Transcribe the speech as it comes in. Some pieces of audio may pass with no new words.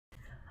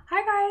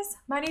guys,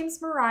 my name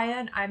is Mariah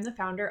and I'm the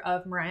founder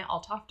of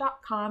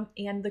MariahAlthoff.com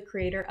and the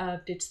creator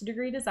of Ditch the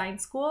Degree Design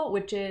School,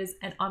 which is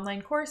an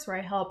online course where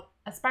I help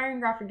aspiring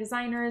graphic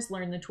designers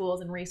learn the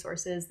tools and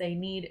resources they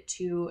need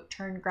to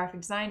turn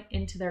graphic design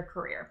into their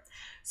career.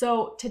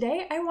 So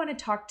today I want to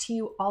talk to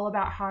you all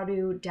about how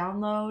to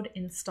download,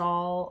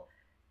 install,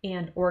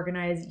 and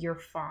organize your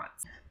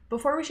fonts.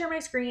 Before we share my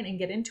screen and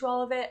get into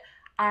all of it,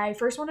 I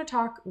first want to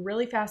talk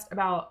really fast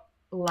about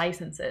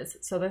licenses.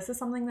 So this is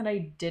something that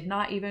I did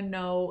not even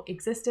know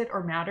existed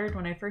or mattered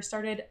when I first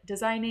started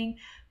designing.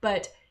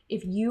 But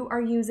if you are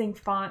using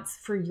fonts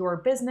for your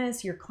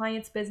business, your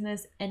client's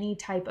business, any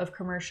type of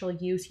commercial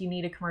use, you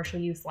need a commercial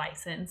use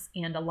license.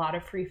 And a lot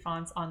of free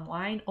fonts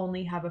online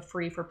only have a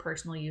free for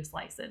personal use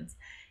license.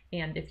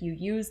 And if you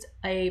used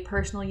a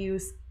personal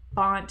use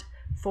font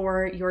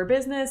for your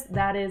business,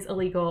 that is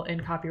illegal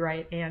in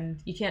copyright and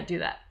you can't do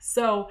that.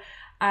 So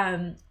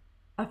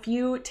a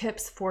few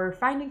tips for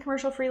finding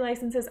commercial free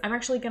licenses. I'm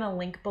actually going to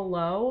link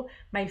below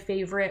my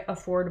favorite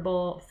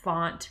affordable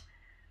font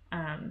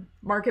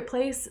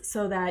marketplace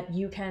so that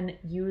you can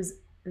use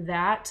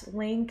that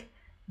link.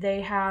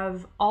 They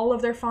have all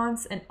of their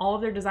fonts and all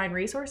of their design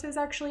resources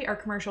actually are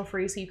commercial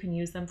free, so you can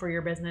use them for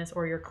your business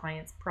or your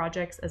clients'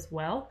 projects as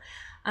well.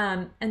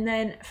 And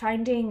then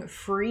finding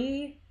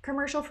free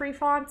commercial free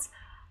fonts,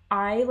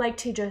 I like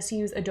to just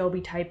use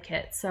Adobe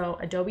Typekit. So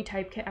Adobe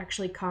Typekit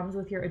actually comes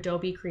with your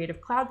Adobe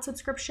Creative Cloud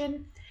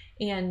subscription,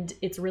 and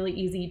it's really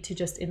easy to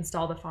just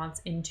install the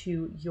fonts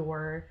into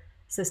your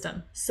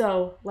system.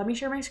 So let me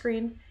share my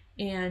screen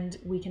and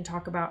we can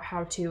talk about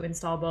how to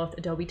install both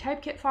Adobe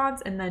Typekit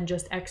fonts and then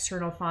just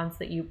external fonts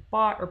that you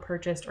bought or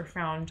purchased or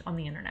found on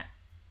the internet.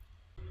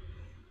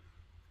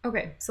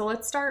 Okay, so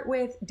let's start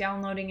with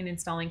downloading and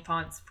installing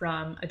fonts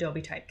from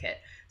Adobe Typekit.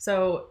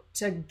 So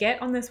to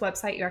get on this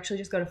website, you actually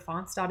just go to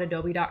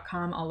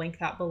fonts.adobe.com. I'll link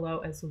that below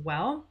as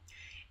well.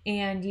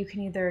 And you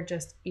can either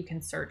you can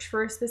search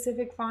for a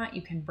specific font,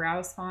 you can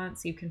browse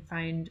fonts, you can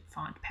find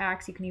font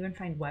packs, you can even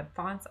find web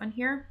fonts on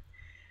here.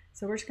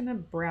 So we're just gonna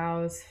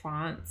browse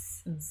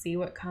fonts and see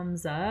what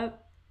comes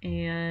up.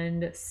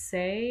 And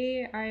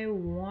say I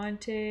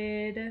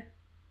wanted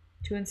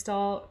to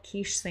install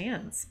Quiche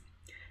Sans.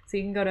 So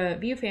you can go to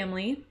View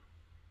Family,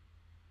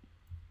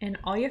 and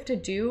all you have to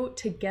do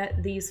to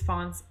get these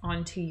fonts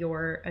onto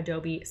your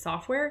Adobe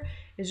software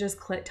is just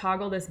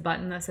toggle this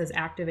button that says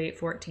Activate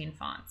 14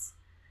 Fonts.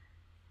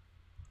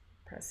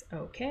 Press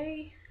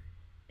OK,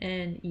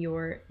 and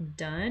you're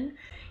done.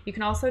 You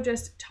can also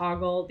just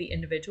toggle the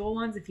individual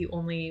ones if you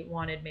only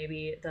wanted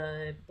maybe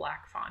the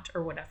black font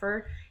or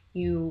whatever.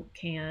 You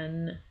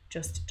can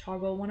just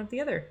toggle one of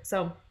the other.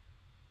 So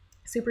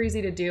super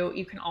easy to do.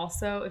 You can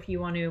also, if you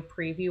want to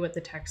preview what the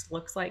text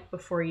looks like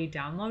before you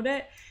download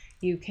it,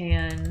 you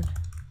can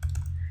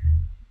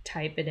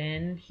type it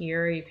in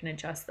here. You can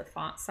adjust the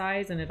font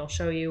size and it'll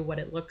show you what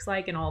it looks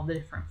like and all the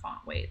different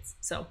font weights.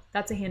 So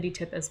that's a handy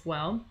tip as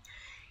well.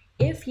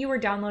 If you were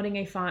downloading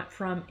a font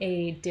from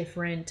a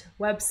different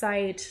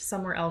website,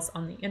 somewhere else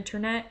on the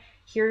internet,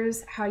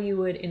 here's how you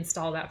would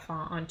install that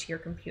font onto your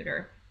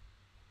computer.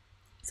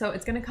 So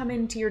it's going to come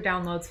into your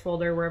downloads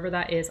folder, wherever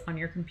that is on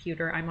your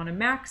computer. I'm on a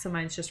Mac, so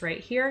mine's just right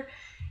here,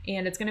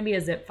 and it's going to be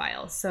a zip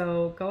file.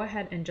 So go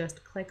ahead and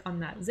just click on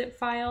that zip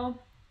file.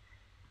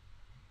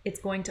 It's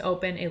going to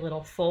open a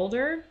little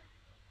folder.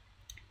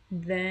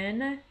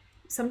 Then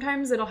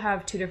sometimes it'll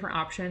have two different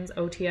options,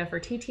 OTF or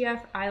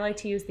TTF. I like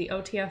to use the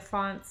OTF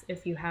fonts.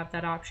 If you have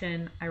that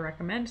option, I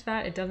recommend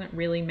that. It doesn't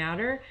really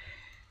matter.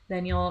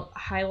 Then you'll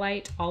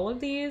highlight all of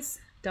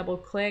these, double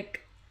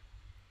click,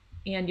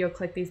 and you'll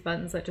click these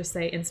buttons that just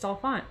say install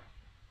font,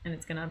 and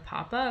it's gonna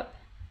pop up,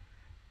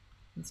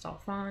 install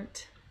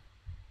font,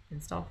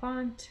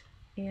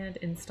 and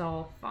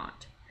install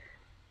font.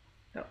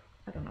 Oh,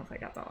 I don't know if I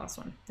got that last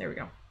one. There we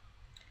go.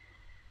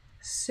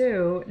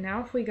 So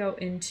now if we go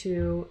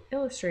into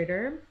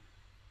Illustrator,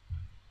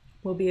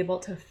 we'll be able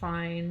to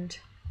find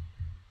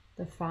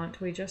the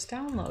font we just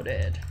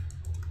downloaded.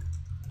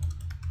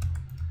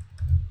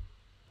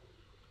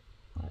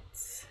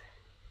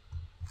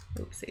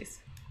 Oopsies.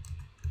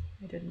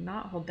 I did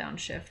not hold down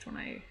shift when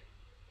I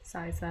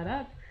sized that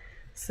up.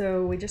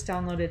 So we just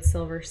downloaded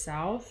Silver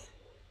South.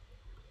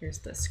 Here's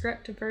the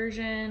script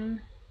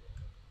version.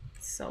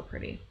 It's so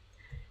pretty.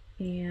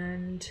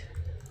 And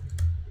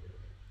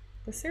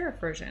the serif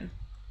version.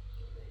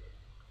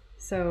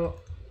 So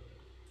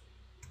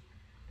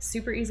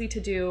super easy to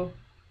do.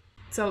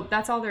 So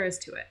that's all there is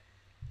to it.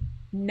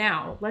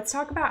 Now, let's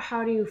talk about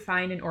how to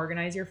find and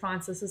organize your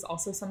fonts. This is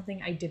also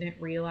something I didn't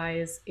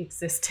realize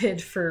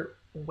existed for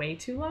way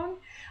too long.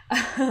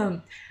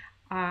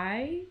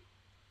 I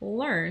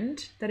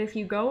learned that if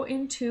you go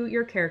into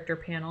your character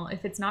panel,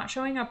 if it's not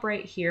showing up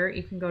right here,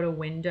 you can go to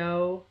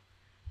Window,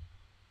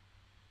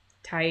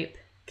 type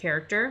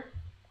Character,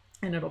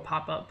 and it'll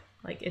pop up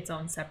like its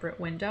own separate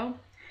window.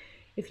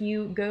 If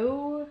you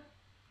go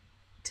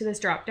to this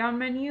drop-down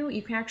menu,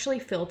 you can actually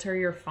filter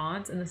your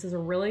fonts, and this is a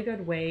really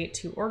good way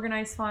to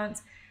organize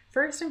fonts.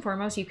 First and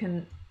foremost, you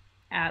can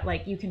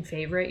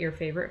favorite your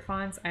favorite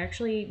fonts. I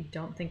actually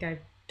don't think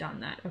I've done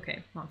that.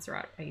 Okay,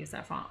 Montserrat, I use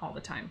that font all the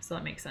time, so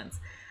that makes sense.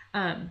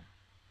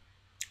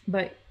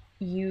 But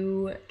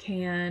you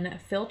can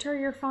filter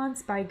your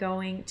fonts by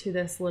going to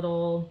this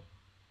little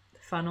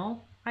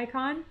funnel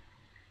icon,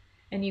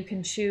 and you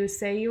can choose,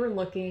 say you were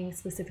looking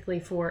specifically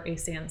for a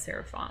sans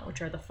serif font,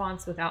 which are the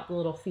fonts without the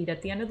little feet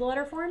at the end of the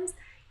letter forms.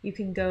 You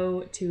can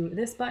go to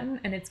this button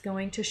and it's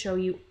going to show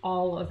you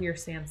all of your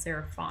sans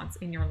serif fonts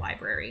in your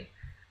library.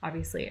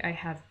 Obviously I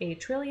have a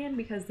trillion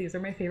because these are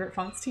my favorite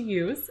fonts to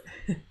use.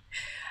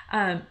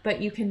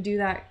 But you can do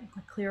that,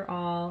 clear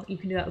all. You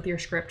can do that with your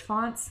script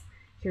fonts.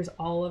 Here's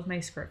all of my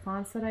script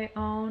fonts that I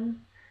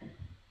own.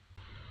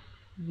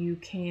 You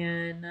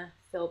can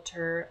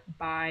filter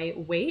by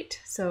weight.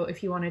 So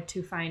if you wanted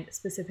to find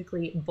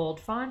specifically bold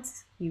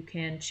fonts, you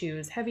can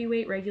choose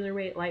heavyweight, regular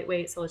weight,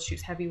 lightweight. So let's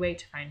choose heavyweight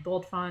to find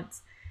bold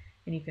fonts.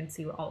 And you can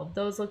see what all of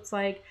those looks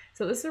like.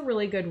 So this is a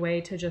really good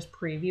way to just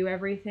preview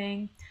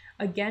everything.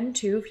 Again,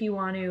 too, if you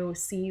want to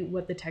see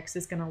what the text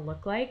is going to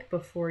look like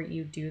before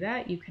you do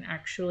that, you can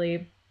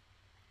actually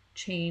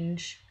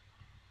change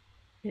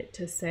it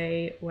to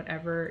say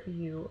whatever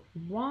you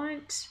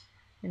want,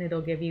 and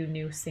it'll give you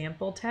new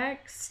sample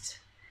text.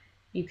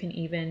 You can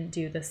even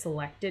do the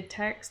selected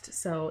text,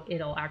 so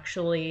it'll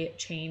actually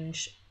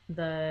change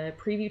the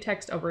preview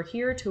text over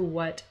here to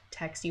what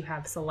text you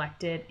have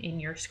selected in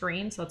your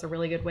screen. So it's a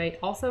really good way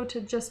also to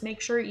just make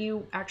sure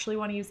you actually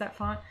want to use that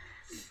font.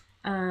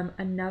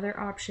 Another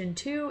option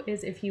too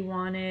is if you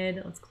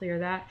wanted, let's clear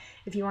that,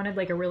 if you wanted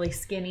like a really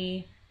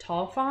skinny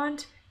tall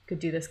font, you could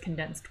do this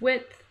condensed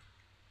width.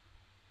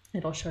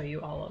 It'll show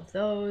you all of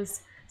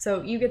those.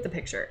 So you get the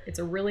picture. It's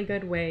a really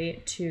good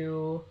way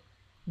to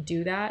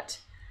do that.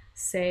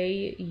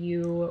 Say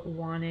you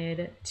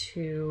wanted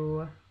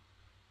to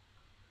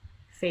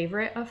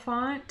favorite a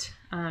font.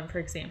 For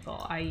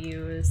example, I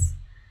use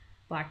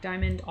Black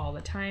Diamond all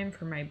the time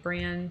for my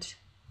brand.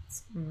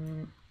 It's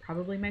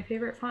probably my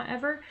favorite font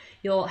ever.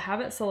 You'll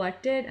have it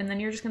selected and then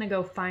you're just gonna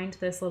go find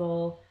this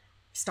little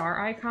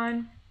star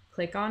icon,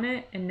 click on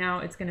it, and now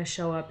it's gonna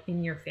show up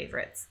in your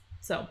favorites.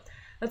 So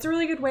that's a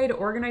really good way to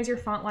organize your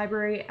font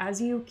library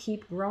as you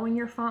keep growing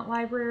your font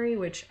library,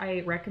 which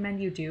I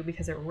recommend you do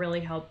because it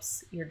really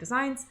helps your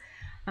designs.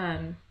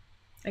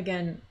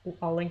 Again,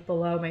 I'll link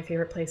below my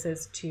favorite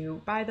places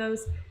to buy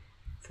those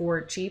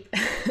for cheap.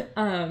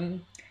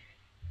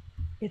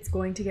 It's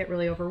going to get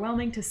really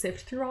overwhelming to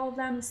sift through all of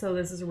them, so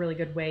this is a really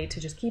good way to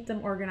just keep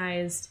them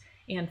organized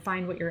and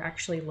find what you're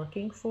actually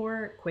looking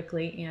for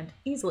quickly and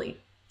easily.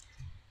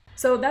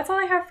 So that's all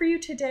I have for you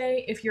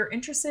today. If you're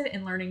interested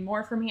in learning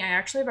more from me, I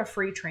actually have a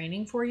free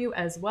training for you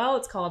as well.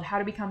 It's called How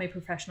to Become a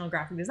Professional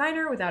Graphic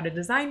Designer Without a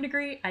Design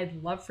Degree.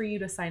 I'd love for you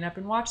to sign up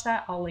and watch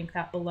that. I'll link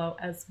that below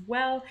as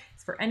well.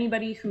 It's for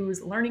anybody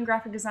who's learning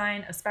graphic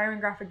design, aspiring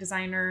graphic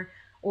designer,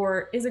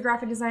 or is a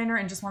graphic designer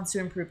and just wants to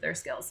improve their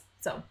skills.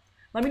 So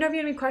let me know if you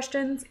have any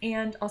questions,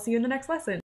 and I'll see you in the next lesson.